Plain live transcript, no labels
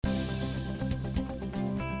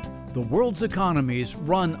The world's economies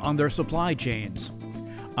run on their supply chains.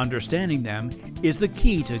 Understanding them is the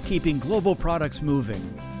key to keeping global products moving.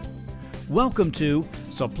 Welcome to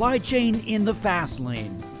Supply Chain in the Fast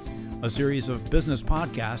Lane, a series of business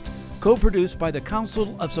podcasts co-produced by the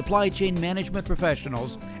Council of Supply Chain Management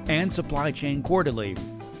Professionals and Supply Chain Quarterly.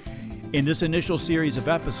 In this initial series of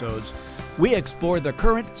episodes, we explore the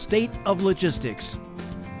current state of logistics.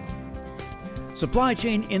 Supply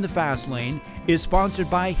Chain in the Fast Lane is sponsored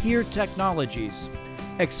by Here Technologies.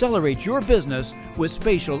 Accelerate your business with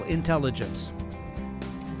spatial intelligence.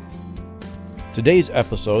 Today's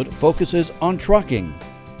episode focuses on trucking.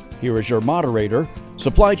 Here is your moderator,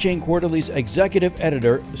 Supply Chain Quarterly's Executive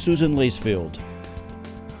Editor, Susan Lacefield.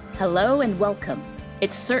 Hello and welcome.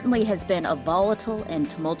 It certainly has been a volatile and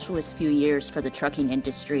tumultuous few years for the trucking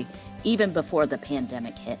industry, even before the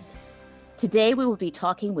pandemic hit. Today, we will be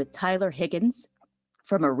talking with Tyler Higgins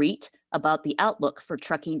from AREIT about the outlook for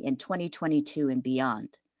trucking in 2022 and beyond.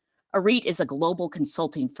 AREIT is a global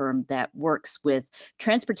consulting firm that works with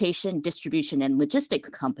transportation, distribution, and logistics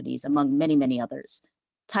companies, among many, many others.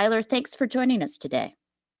 Tyler, thanks for joining us today.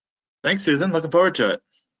 Thanks, Susan. Looking forward to it.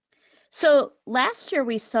 So last year,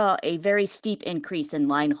 we saw a very steep increase in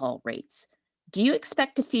line haul rates. Do you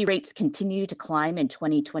expect to see rates continue to climb in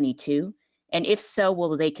 2022? And if so,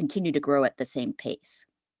 will they continue to grow at the same pace?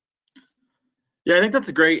 Yeah, I think that's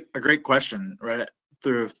a great question, right?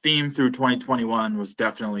 The theme through 2021 was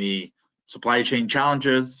definitely supply chain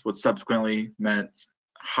challenges, which subsequently meant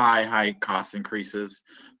high cost increases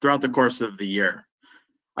throughout the course of the year.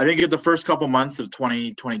 I think if the first couple months of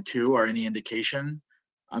 2022 are any indication,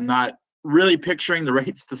 I'm not really picturing the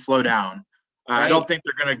rates to slow down. Right. I don't think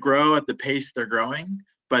they're going to grow at the pace they're growing,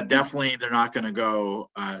 but definitely they're not going to go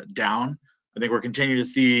down. I think we're continuing to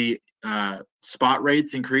see spot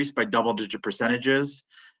rates increase by double-digit percentages.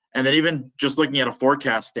 And then even just looking at a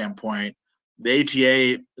forecast standpoint, the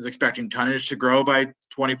ATA is expecting tonnage to grow by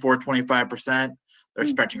 24-25%. They're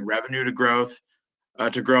expecting revenue to grow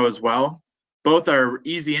as well. Both are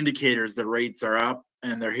easy indicators that rates are up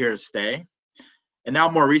and they're here to stay. And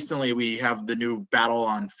now more recently, we have the new battle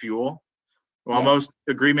on fuel. While most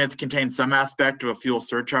agreements contain some aspect of a fuel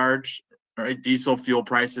surcharge, right? Diesel fuel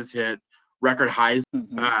prices hit record highs,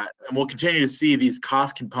 and we'll continue to see these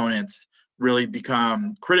cost components really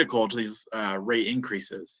become critical to these rate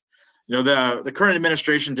increases. You know, the current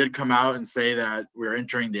administration did come out and say that we're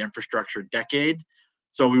entering the infrastructure decade.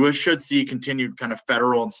 So we should see continued kind of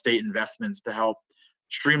federal and state investments to help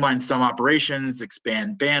streamline some operations,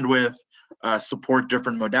 expand bandwidth, support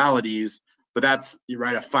different modalities. But that's,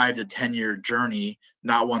 right, a 5 to 10 year journey,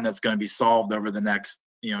 not one that's going to be solved over the next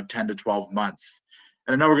 10 to 12 months.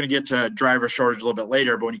 And I know we're going to get to driver shortage a little bit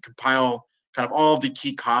later, but when you compile kind of all of the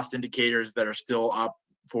key cost indicators that are still up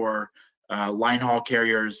for line haul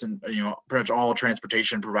carriers and pretty much all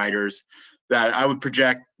transportation providers, that I would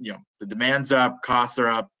project the demand's up, costs are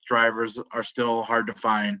up, drivers are still hard to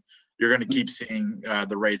find. You're going to keep seeing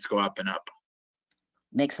the rates go up and up.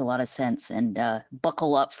 Makes a lot of sense, and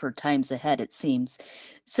buckle up for times ahead, it seems.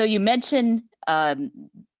 So you mentioned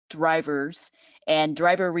drivers, and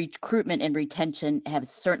driver recruitment and retention have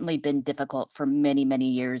certainly been difficult for many, many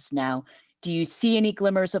years now. Do you see any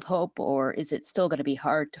glimmers of hope, or is it still going to be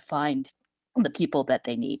hard to find the people that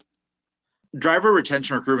they need? Driver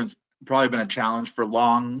retention recruitment's probably been a challenge for a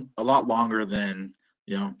lot longer than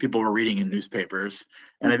people were reading in newspapers,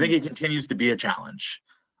 and I think it continues to be a challenge.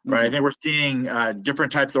 Right, I think we're seeing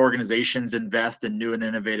different types of organizations invest in new and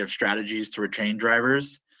innovative strategies to retain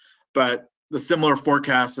drivers, but the similar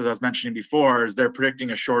forecast that I was mentioning before is they're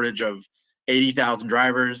predicting a shortage of 80,000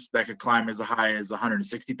 drivers that could climb as high as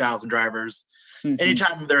 160,000 drivers.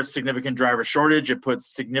 Anytime there's significant driver shortage, it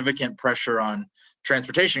puts significant pressure on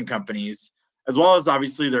transportation companies, as well as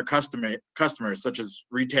obviously their customers, such as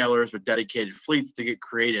retailers with dedicated fleets, to get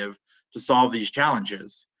creative to solve these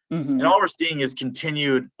challenges. And all we're seeing is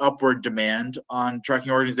continued upward demand on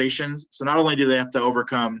trucking organizations. So not only do they have to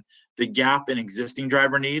overcome the gap in existing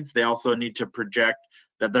driver needs, they also need to project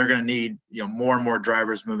that they're going to need more and more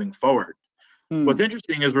drivers moving forward. What's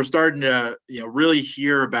interesting is we're starting to really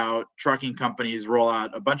hear about trucking companies roll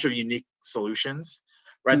out a bunch of unique solutions.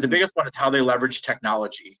 Right, the biggest one is how they leverage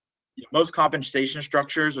technology. Most compensation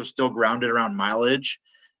structures are still grounded around mileage.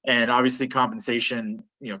 And obviously compensation,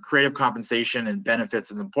 creative compensation and benefits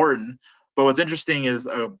is important. But what's interesting is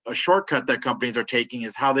a shortcut that companies are taking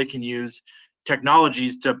is how they can use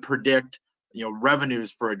technologies to predict,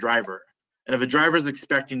 revenues for a driver. And if a driver is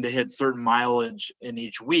expecting to hit certain mileage in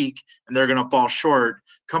each week and they're going to fall short,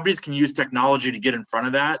 companies can use technology to get in front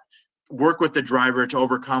of that, work with the driver to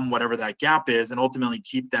overcome whatever that gap is, and ultimately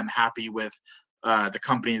keep them happy with the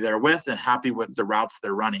company they're with and happy with the routes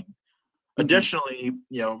they're running. Additionally,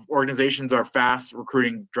 organizations are fast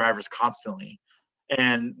recruiting drivers constantly,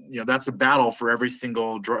 and that's a battle for every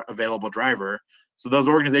single available driver. So those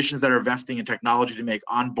organizations that are investing in technology to make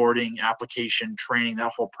onboarding, application, training,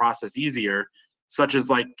 that whole process easier, such as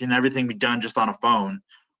can everything be done just on a phone,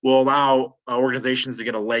 will allow organizations to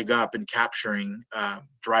get a leg up in capturing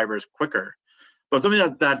drivers quicker. But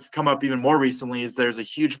something that's come up even more recently is there's a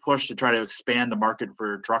huge push to try to expand the market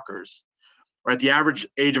for truckers. Right, the average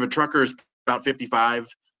age of a trucker is about 55.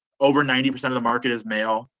 Over 90% of the market is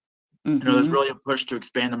male. There's really a push to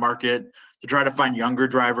expand the market, to try to find younger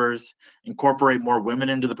drivers, incorporate more women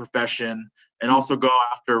into the profession, and also go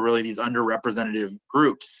after really these underrepresented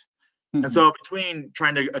groups. And so between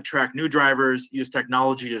trying to attract new drivers, use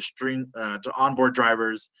technology to onboard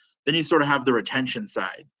drivers, then you sort of have the retention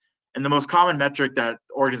side. And the most common metric that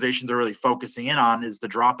organizations are really focusing in on is the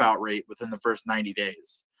dropout rate within the first 90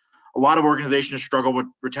 days. A lot of organizations struggle with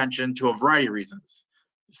retention to a variety of reasons.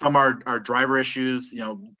 Some are driver issues,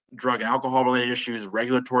 drug and alcohol related issues,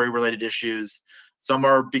 regulatory related issues. Some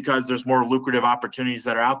are because there's more lucrative opportunities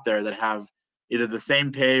that are out there that have either the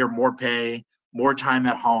same pay or more time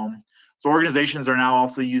at home. So organizations are now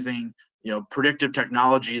also using predictive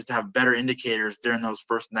technologies to have better indicators during those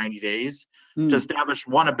first 90 days to establish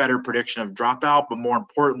a better prediction of dropout, but more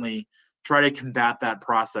importantly, try to combat that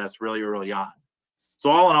process really early on. So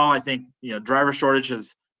all in all, I think driver shortage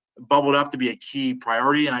has bubbled up to be a key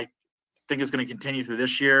priority, and I think it's going to continue through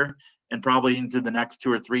this year and probably into the next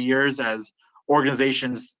 2 or 3 years as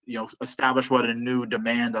organizations establish what a new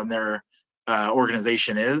demand on their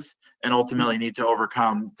organization is, and ultimately need to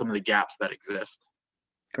overcome some of the gaps that exist.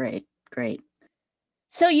 Great.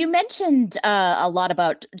 So you mentioned a lot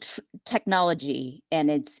about technology and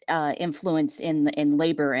its influence in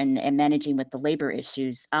labor and managing with the labor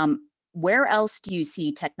issues. Where else do you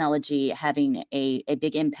see technology having a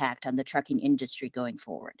big impact on the trucking industry going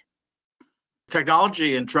forward?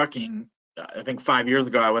 Technology and trucking, I think 5 years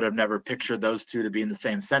ago, I would have never pictured those two to be in the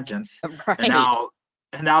same sentence. Right.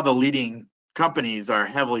 And now the leading companies are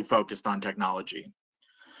heavily focused on technology.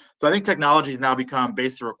 So I think technology has now become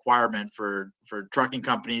basic requirement for trucking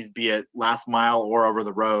companies, be it last mile or over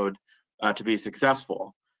the road, to be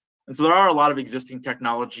successful. And so there are a lot of existing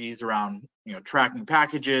technologies around tracking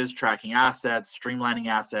packages, tracking assets, streamlining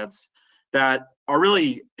assets that are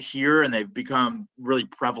really here, and they've become really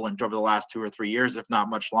prevalent over the last 2 or 3 years, if not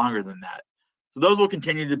much longer than that. So those will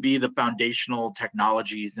continue to be the foundational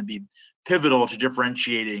technologies and be pivotal to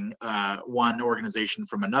differentiating one organization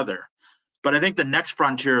from another. But I think the next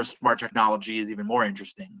frontier of smart technology is even more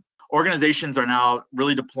interesting. Organizations are now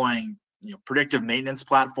really deploying predictive maintenance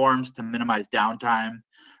platforms to minimize downtime,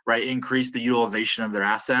 right? Increase the utilization of their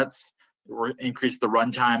assets, or increase the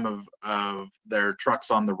runtime of their trucks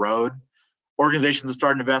on the road. Organizations are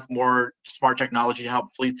starting to invest more smart technology to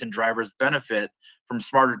help fleets and drivers benefit from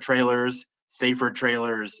smarter trailers, safer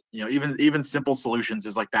trailers, even simple solutions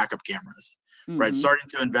is like backup cameras, right? Starting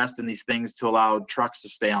to invest in these things to allow trucks to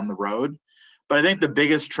stay on the road. But I think the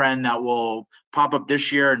biggest trend that will pop up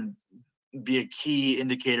this year and be a key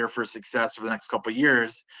indicator for success for the next couple of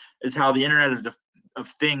years is how the Internet of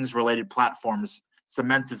Things related platforms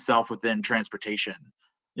cements itself within transportation.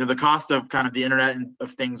 The cost of kind of the Internet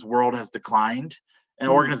of Things world has declined, and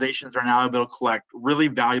organizations are now able to collect really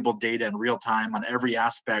valuable data in real time on every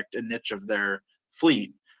aspect and niche of their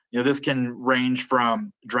fleet. This can range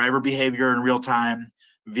from driver behavior in real time,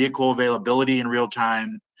 vehicle availability in real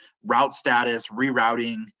time, route status,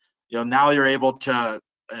 rerouting. Now you're able to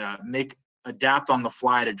adapt on the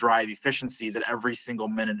fly to drive efficiencies at every single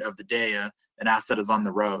minute of the day an asset is on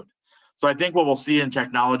the road. So I think what we'll see in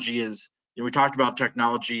technology is, we talked about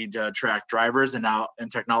technology to track drivers and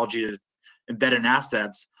technology to embed in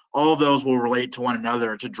assets. All of those will relate to one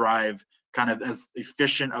another to drive kind of as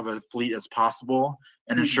efficient of a fleet as possible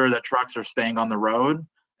and ensure that trucks are staying on the road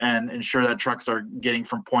and ensure that trucks are getting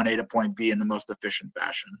from point A to point B in the most efficient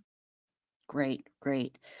fashion. Great.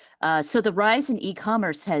 So the rise in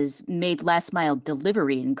e-commerce has made last mile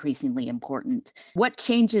delivery increasingly important. What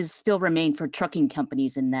changes still remain for trucking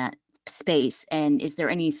companies in that space? And is there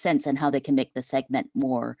any sense on how they can make the segment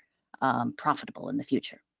more profitable in the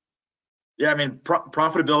future? Yeah, I mean,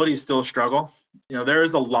 profitability is still a struggle. There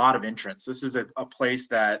is a lot of entrants. This is a place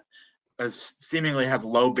that seemingly has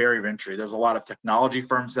low barrier of entry. There's a lot of technology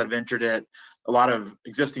firms that have entered it, a lot of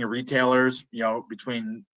existing retailers,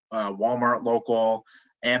 between Walmart, local,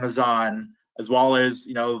 Amazon, as well as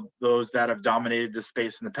those that have dominated the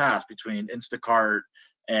space in the past between Instacart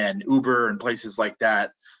and Uber and places like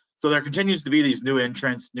that. So there continues to be these new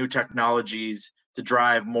entrants, new technologies to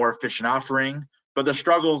drive more efficient offering, but the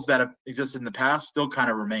struggles that have existed in the past still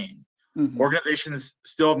kind of remain. Organizations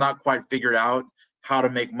still have not quite figured out how to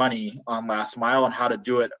make money on last mile and how to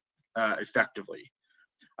do it effectively.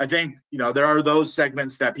 I think, there are those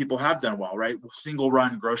segments that people have done well, right? Single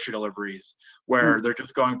run grocery deliveries, where they're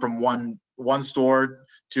just going from one store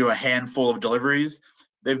to a handful of deliveries.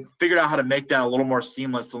 They've figured out how to make that a little more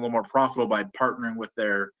seamless, a little more profitable by partnering with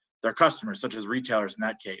their customers, such as retailers in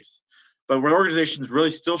that case. But where organizations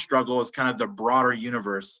really still struggle is kind of the broader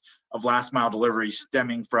universe of last mile delivery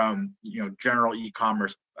stemming from, general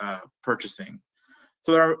e-commerce purchasing.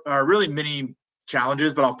 So there are really many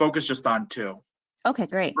challenges, but I'll focus just on two. Okay,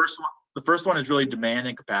 great. The first one is really demand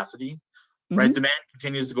and capacity, right? Demand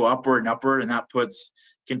continues to go upward and upward, and that puts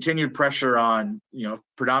continued pressure on,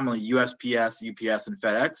 predominantly USPS, UPS, and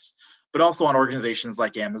FedEx, but also on organizations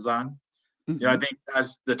like Amazon. I think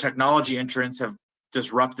as the technology entrants have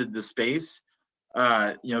disrupted the space,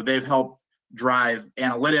 they've helped drive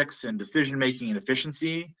analytics and decision making and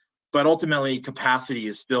efficiency, but ultimately capacity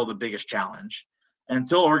is still the biggest challenge. And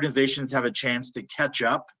until organizations have a chance to catch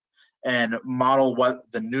up and model what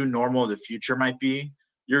the new normal of the future might be,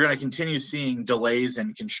 you're going to continue seeing delays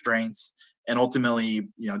and constraints, and ultimately,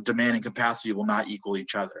 demand and capacity will not equal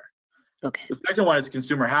each other. Okay. The second one is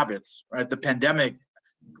consumer habits, right? The pandemic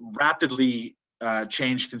rapidly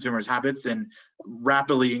changed consumers' habits and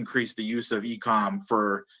rapidly increased the use of e-com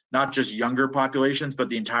for not just younger populations, but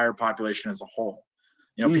the entire population as a whole.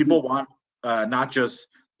 People want not just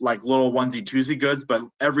like little onesie twosie goods, but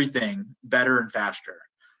everything better and faster,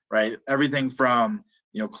 right? Everything from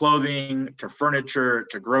clothing to furniture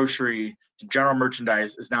to grocery to general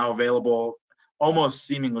merchandise is now available almost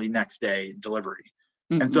seemingly next day delivery.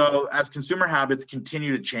 And so as consumer habits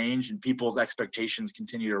continue to change and people's expectations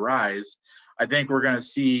continue to rise, I think we're going to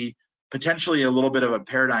see potentially a little bit of a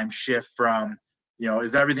paradigm shift from,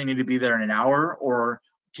 is everything need to be there in an hour, or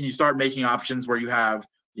can you start making options where you have,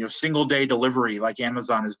 single day delivery like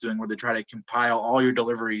Amazon is doing, where they try to compile all your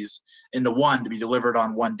deliveries into one to be delivered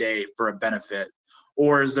on one day for a benefit?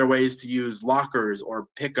 Or is there ways to use lockers or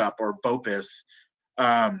pickup or BOPIS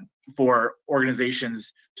for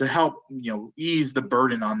organizations to help ease the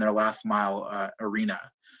burden on their last mile arena?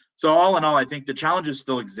 So all in all, I think the challenges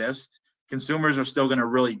still exist. Consumers are still going to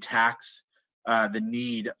really tax the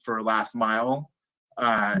need for last mile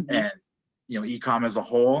and e-com as a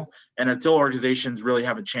whole. And until organizations really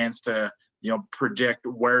have a chance to predict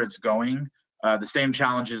where it's going, the same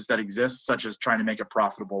challenges that exist, such as trying to make it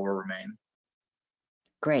profitable, will remain.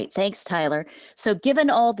 Great. Thanks, Tyler. So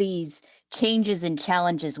given all these changes and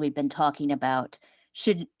challenges we've been talking about,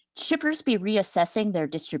 should shippers be reassessing their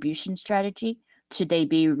distribution strategy? Should they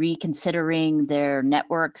be reconsidering their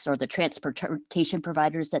networks or the transportation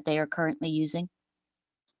providers that they are currently using?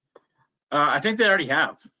 I think they already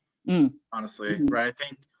have, honestly, right? I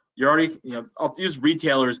think you're already, I'll use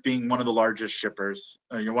retailers being one of the largest shippers,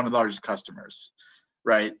 you're one of the largest customers,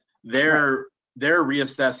 right? They're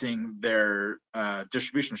reassessing their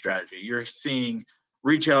distribution strategy. You're seeing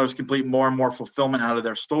retailers complete more and more fulfillment out of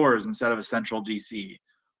their stores instead of a central DC.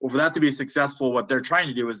 Well, for that to be successful, what they're trying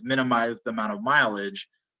to do is minimize the amount of mileage,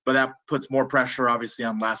 but that puts more pressure, obviously,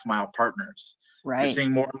 on last mile partners. Right. You're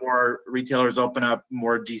seeing more and more retailers open up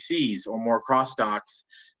more DCs or more cross docks,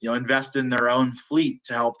 invest in their own fleet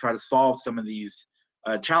to help try to solve some of these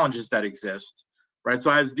challenges that exist, right? So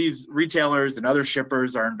as these retailers and other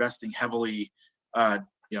shippers are investing heavily,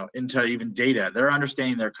 into even data, they're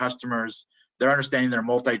understanding their customers, they're understanding their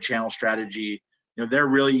multi-channel strategy. They're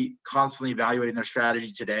really constantly evaluating their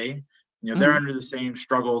strategy today. They're under the same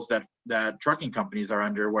struggles that trucking companies are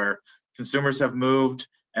under, where consumers have moved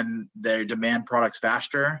and they demand products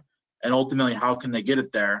faster, and ultimately, how can they get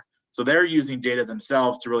it there? So they're using data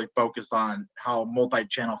themselves to really focus on how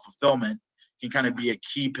multi-channel fulfillment can kind of be a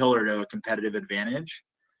key pillar to a competitive advantage.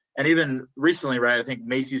 And even recently, right, I think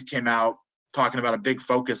Macy's came out talking about a big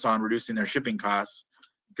focus on reducing their shipping costs,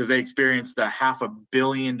 because they experienced a $500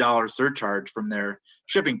 million surcharge from their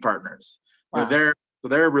shipping partners. Wow.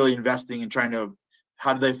 They're really investing in trying to,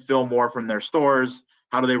 how do they fill more from their stores?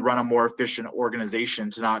 How do they run a more efficient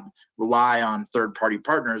organization to not rely on third-party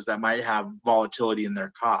partners that might have volatility in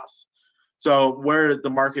their costs? So where the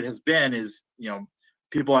market has been is,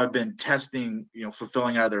 people have been testing,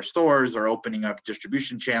 fulfilling out of their stores or opening up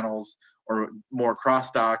distribution channels or more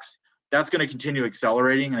cross docks. That's going to continue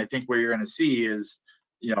accelerating. And I think what you're going to see is,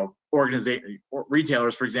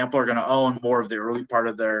 retailers, for example, are going to own more of the early part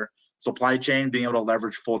of their supply chain, being able to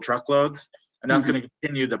leverage full truckloads, and that's going to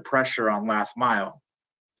continue the pressure on last mile.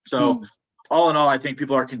 So all in all, I think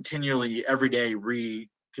people are continually every day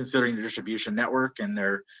reconsidering the distribution network and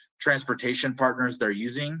their transportation partners they're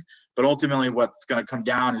using. But ultimately, what's going to come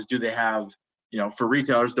down is, do they have, for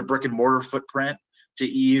retailers, the brick and mortar footprint to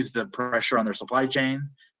ease the pressure on their supply chain?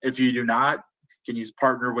 If you do not, can you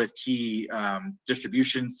partner with key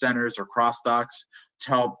distribution centers or cross docks to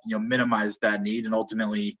help minimize that need and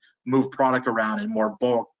ultimately move product around in more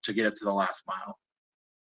bulk to get it to the last mile?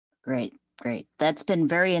 Great. That's been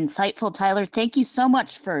very insightful, Tyler. Thank you so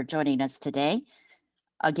much for joining us today.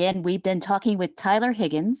 Again, we've been talking with Tyler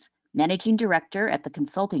Higgins, Managing Director at the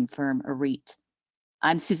consulting firm Arete.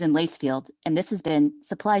 I'm Susan Lacefield, and this has been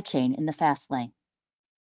Supply Chain in the Fast Lane.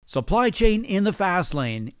 Supply Chain in the Fast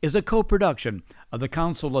Lane is a co-production of the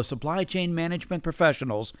Council of Supply Chain Management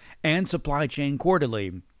Professionals and Supply Chain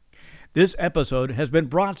Quarterly. This episode has been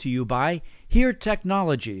brought to you by Here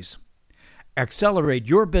Technologies. Accelerate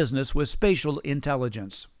your business with spatial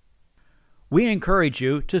intelligence. We encourage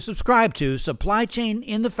you to subscribe to Supply Chain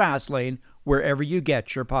in the Fast Lane wherever you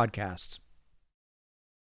get your podcasts.